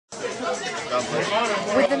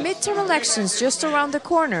With the midterm elections just around the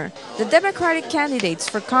corner, the Democratic candidates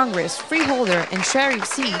for Congress, freeholder, and sheriff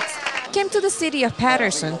seats came to the city of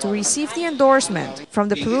Patterson to receive the endorsement from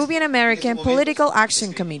the Peruvian-American Political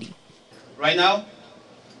Action Committee. Right now,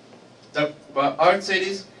 our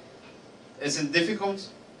cities is in difficult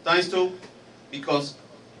times too because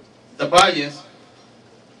the budgets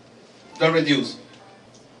got reduced.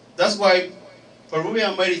 That's why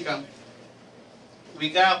Peruvian America, we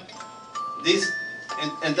got this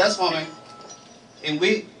in that moment, and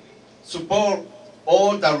we support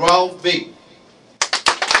all the round big.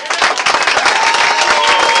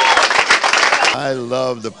 I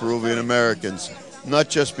love the Peruvian Americans, not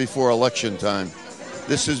just before election time.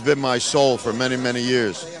 This has been my soul for many, many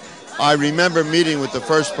years. I remember meeting with the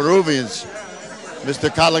first Peruvians. Mr.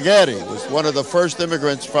 Caligari was one of the first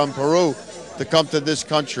immigrants from Peru to come to this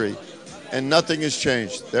country, and nothing has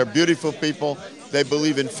changed. They're beautiful people. They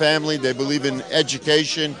believe in family. They believe in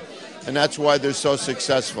education, and that's why they're so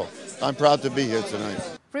successful. I'm proud to be here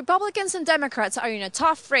tonight. Republicans and Democrats are in a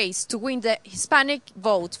tough race to win the Hispanic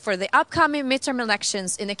vote for the upcoming midterm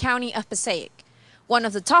elections in the county of Passaic. One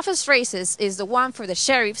of the toughest races is the one for the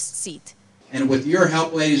sheriff's seat. And with your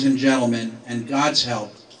help, ladies and gentlemen, and God's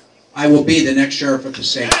help, I will be the next sheriff of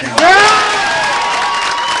Passaic County.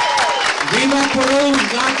 Viva Peru,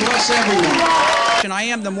 and God bless everyone. I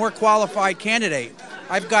am the more qualified candidate.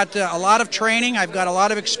 I've got a lot of training, I've got a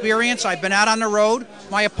lot of experience, I've been out on the road.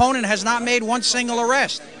 My opponent has not made one single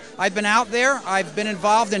arrest. I've been out there, I've been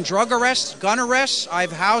involved in drug arrests, gun arrests,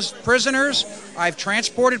 I've housed prisoners, I've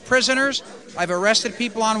transported prisoners, I've arrested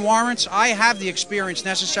people on warrants. I have the experience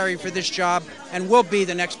necessary for this job and will be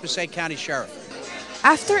the next Passaic County Sheriff.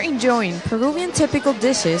 After enjoying Peruvian typical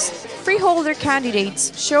dishes, freeholder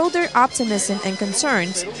candidates showed their optimism and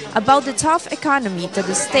concerns about the tough economy that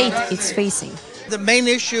the state is facing. The main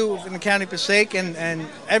issue in the county of Passaic and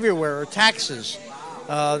everywhere are taxes.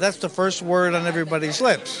 That's the first word on everybody's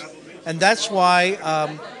lips. And that's why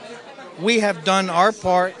we have done our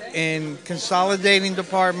part in consolidating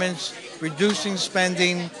departments, reducing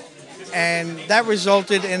spending, and that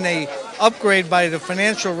resulted in an upgrade by the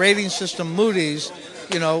financial rating system Moody's.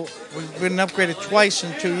 You know, we've been upgraded twice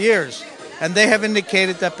in 2 years. And they have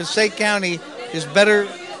indicated that Passaic County is better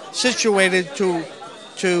situated to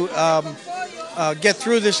get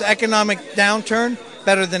through this economic downturn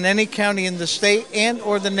better than any county in the state and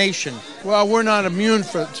or the nation. Well, we're not immune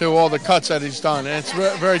to all the cuts that he's done, and it's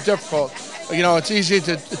very difficult. You know, it's easy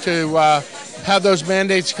to have those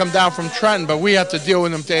mandates come down from Trenton, but we have to deal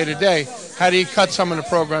with them day to day. How do you cut some of the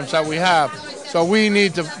programs that we have? So we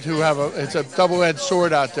need to have it's a double-edged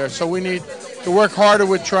sword out there. So we need to work harder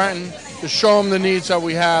with Trenton to show them the needs that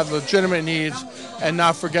we have, legitimate needs, and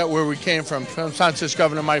not forget where we came from. Sometimes this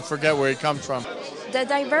governor might forget where he comes from. The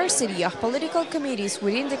diversity of political committees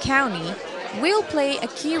within the county will play a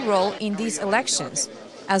key role in these elections,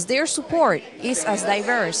 as their support is as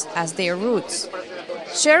diverse as their roots.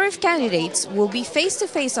 Sheriff candidates will be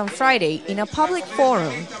face-to-face on Friday in a public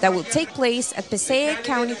forum that will take place at Passaic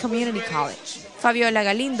County Community College. Fabiola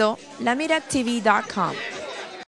Galindo, LaMiraTV.com.